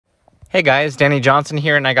Hey guys, Danny Johnson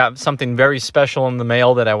here, and I got something very special in the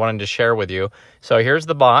mail that I wanted to share with you. So here's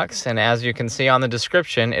the box, and as you can see on the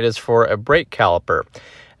description, it is for a brake caliper.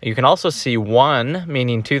 You can also see 1,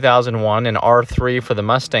 meaning 2001, and R3 for the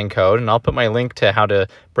Mustang code, and I'll put my link to how to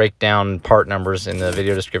break down part numbers in the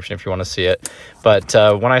video description if you want to see it. But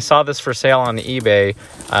when I saw this for sale on eBay,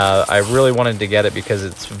 I really wanted to get it because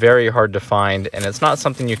it's very hard to find, and it's not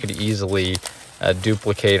something you could easily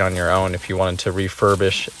duplicate on your own if you wanted to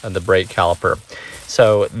refurbish the brake caliper.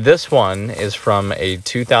 So this one is from a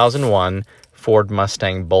 2001 Ford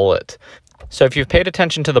Mustang Bullitt. So if you've paid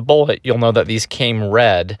attention to the Bullitt, you'll know that these came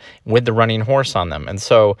red with the running horse on them. And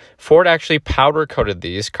so Ford actually powder coated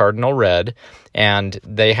these Cardinal Red, and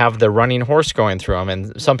they have the running horse going through them.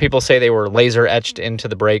 And some people say they were laser etched into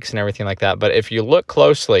the brakes and everything like that. But if you look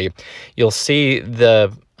closely, you'll see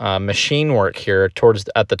the machine work here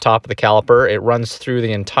at the top of the caliper. It runs through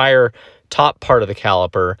the entire top part of the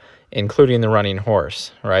caliper, including the running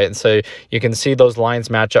horse, right? And so you can see those lines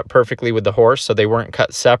match up perfectly with the horse, so they weren't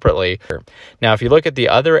cut separately. Now, if you look at the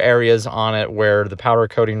other areas on it where the powder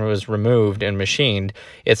coating was removed and machined,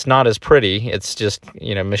 it's not as pretty. It's just,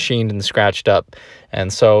 you know, machined and scratched up.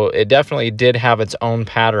 And so it definitely did have its own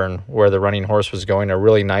pattern where the running horse was going, a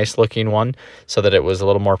really nice looking one, so that it was a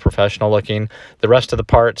little more professional looking. The rest of the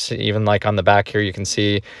parts, even like on the back here, you can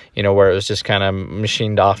see, you know, where it was just kind of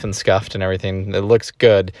machined off and scuffed and everything. It looks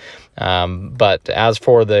good. But as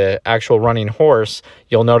for the actual running horse,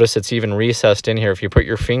 you'll notice it's even recessed in here. If you put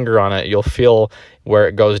your finger on it, you'll feel where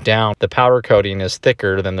it goes down. The powder coating is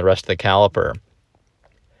thicker than the rest of the caliper.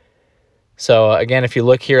 So again, if you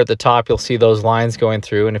look here at the top, you'll see those lines going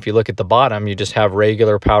through. And if you look at the bottom, you just have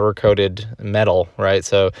regular powder coated metal, right?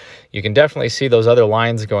 So you can definitely see those other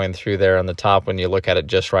lines going through there on the top when you look at it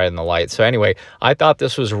just right in the light. So anyway, I thought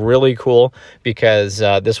this was really cool because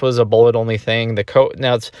this was a Bullitt only thing.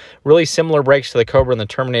 Now it's really similar brakes to the Cobra and the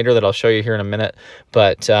Terminator that I'll show you here in a minute,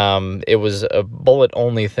 but it was a Bullitt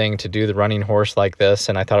only thing to do the running horse like this,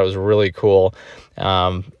 and I thought it was really cool.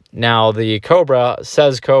 Now, the Cobra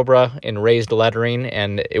says Cobra in raised lettering,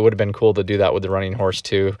 and it would have been cool to do that with the running horse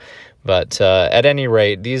too. But at any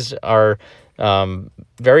rate, these are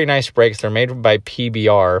very nice brakes. They're made by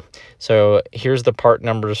PBR. So here's the part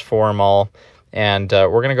numbers for them all. And we're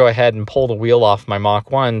going to go ahead and pull the wheel off my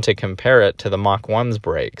Mach 1 to compare it to the Mach 1's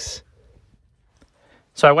brakes.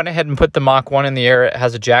 So I went ahead and put the Mach 1 in the air. It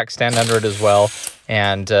has a jack stand under it as well,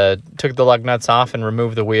 and took the lug nuts off and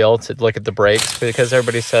removed the wheel to look at the brakes, because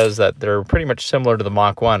everybody says that they're pretty much similar to the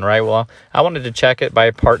Mach 1, right? Well, I wanted to check it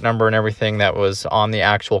by part number and everything that was on the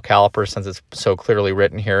actual caliper, since it's so clearly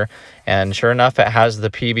written here. And sure enough, it has the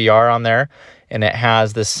PBR on there, and it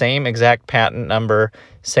has the same exact patent number,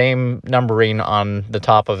 same numbering on the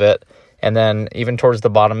top of it. And then even towards the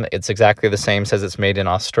bottom, it's exactly the same, says it's made in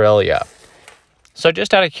Australia. So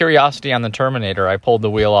just out of curiosity on the Terminator, I pulled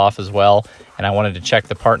the wheel off as well, and I wanted to check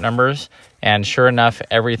the part numbers, and sure enough,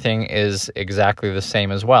 everything is exactly the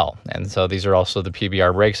same as well. And so these are also the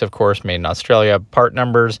PBR brakes, of course, made in Australia. Part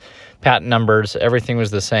numbers, patent numbers, everything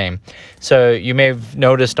was the same. So you may have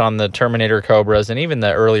noticed on the Terminator Cobras, and even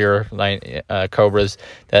the earlier Cobras,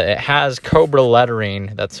 that it has Cobra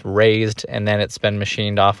lettering that's raised, and then it's been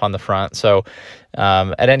machined off on the front. So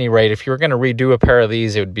at any rate, if you were going to redo a pair of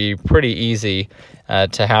these, it would be pretty easy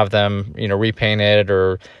to have them, you know, repainted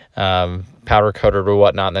or powder coated or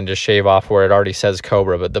whatnot, and then just shave off where it already says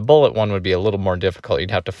Cobra. But the Bullitt one would be a little more difficult.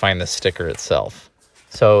 You'd have to find the sticker itself.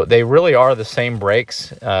 So they really are the same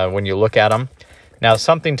brakes when you look at them. Now,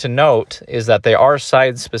 something to note is that they are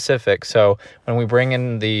side specific. So when we bring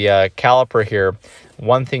in the caliper here,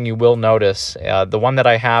 one thing you will notice, the one that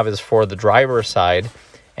I have is for the driver's side,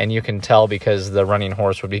 and you can tell because the running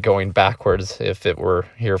horse would be going backwards if it were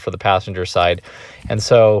here for the passenger side. And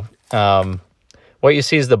so what you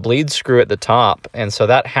see is the bleed screw at the top, and so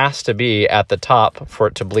that has to be at the top for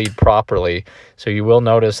it to bleed properly. So you will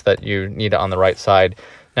notice that you need it on the right side.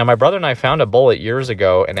 Now, my brother and I found a Bullitt years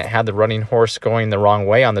ago, and it had the running horse going the wrong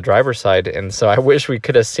way on the driver's side, and so I wish we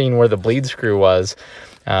could have seen where the bleed screw was.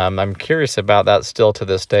 I'm curious about that still to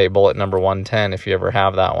this day, Bullitt number 110, if you ever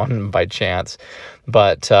have that one by chance.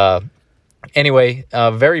 But anyway,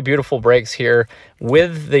 very beautiful brakes here.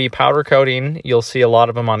 With the powder coating, you'll see a lot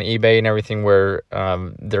of them on eBay and everything where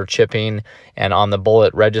they're chipping. And on the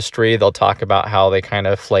Bullitt registry, they'll talk about how they kind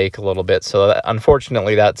of flake a little bit. So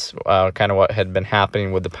unfortunately, that's kind of what had been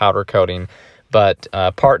happening with the powder coating. But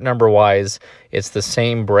part number wise, it's the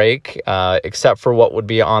same brake, except for what would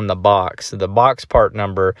be on the box. The box part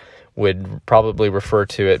number would probably refer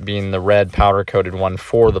to it being the red powder-coated one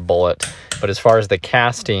for the Bullitt. But as far as the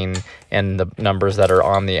casting and the numbers that are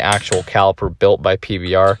on the actual caliper built by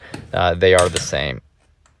PBR, they are the same.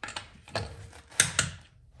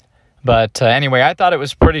 But anyway, I thought it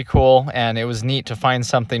was pretty cool, and it was neat to find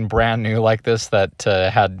something brand new like this that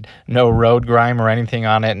had no road grime or anything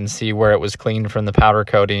on it, and see where it was cleaned from the powder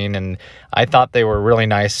coating. And I thought they were really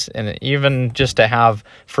nice, and even just to have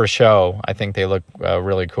for show, I think they look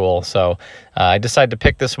really cool. So I decided to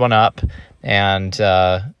pick this one up, and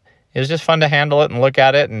it was just fun to handle it and look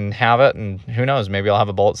at it and have it, and who knows, maybe I'll have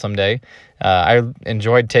a Bullitt someday. I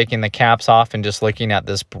enjoyed taking the caps off and just looking at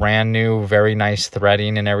this brand new, very nice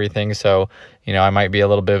threading and everything. So, you know, I might be a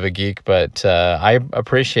little bit of a geek, but I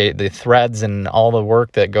appreciate the threads and all the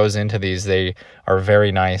work that goes into these. They are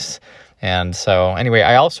very nice. And so anyway,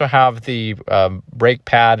 I also have the brake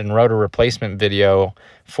pad and rotor replacement video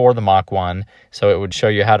for the Mach 1. So it would show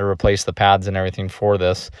you how to replace the pads and everything for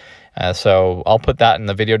this. So I'll put that in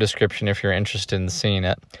the video description if you're interested in seeing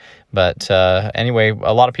it. But anyway,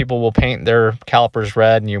 a lot of people will paint their calipers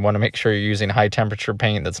red, and you want to make sure you're using high temperature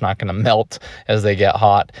paint that's not going to melt as they get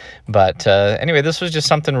hot. But anyway, this was just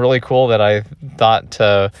something really cool that I thought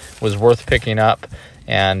was worth picking up.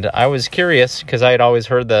 And I was curious because I had always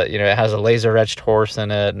heard that, you know, it has a laser etched horse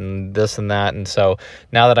in it and this and that. And so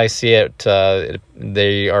now that I see it,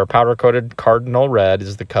 they are powder coated. Cardinal Red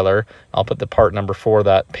is the color. I'll put the part number for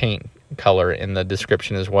that paint color in the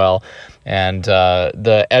description as well. And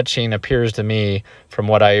the etching appears to me, from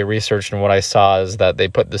what I researched and what I saw, is that they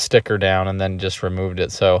put the sticker down and then just removed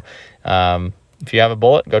it. So if you have a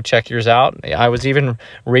Bullitt, go check yours out. I was even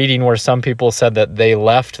reading where some people said that they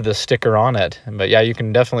left the sticker on it. But yeah, you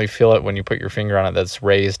can definitely feel it when you put your finger on it, that's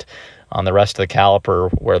raised on the rest of the caliper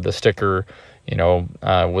where the sticker, you know,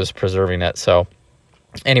 was preserving it. So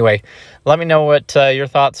anyway, let me know what your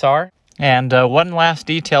thoughts are. And one last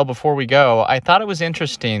detail before we go. I thought it was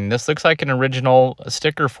interesting. This looks like an original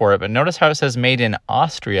sticker for it, but notice how it says made in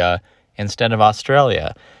Austria instead of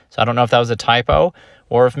Australia. So I don't know if that was a typo,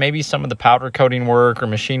 or if maybe some of the powder coating work or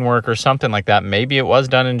machine work or something like that, maybe it was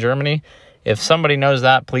done in Germany. If somebody knows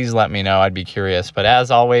that, please let me know. I'd be curious. But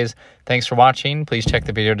as always, thanks for watching. Please check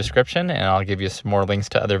the video description, and I'll give you some more links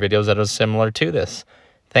to other videos that are similar to this.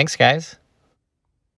 Thanks, guys.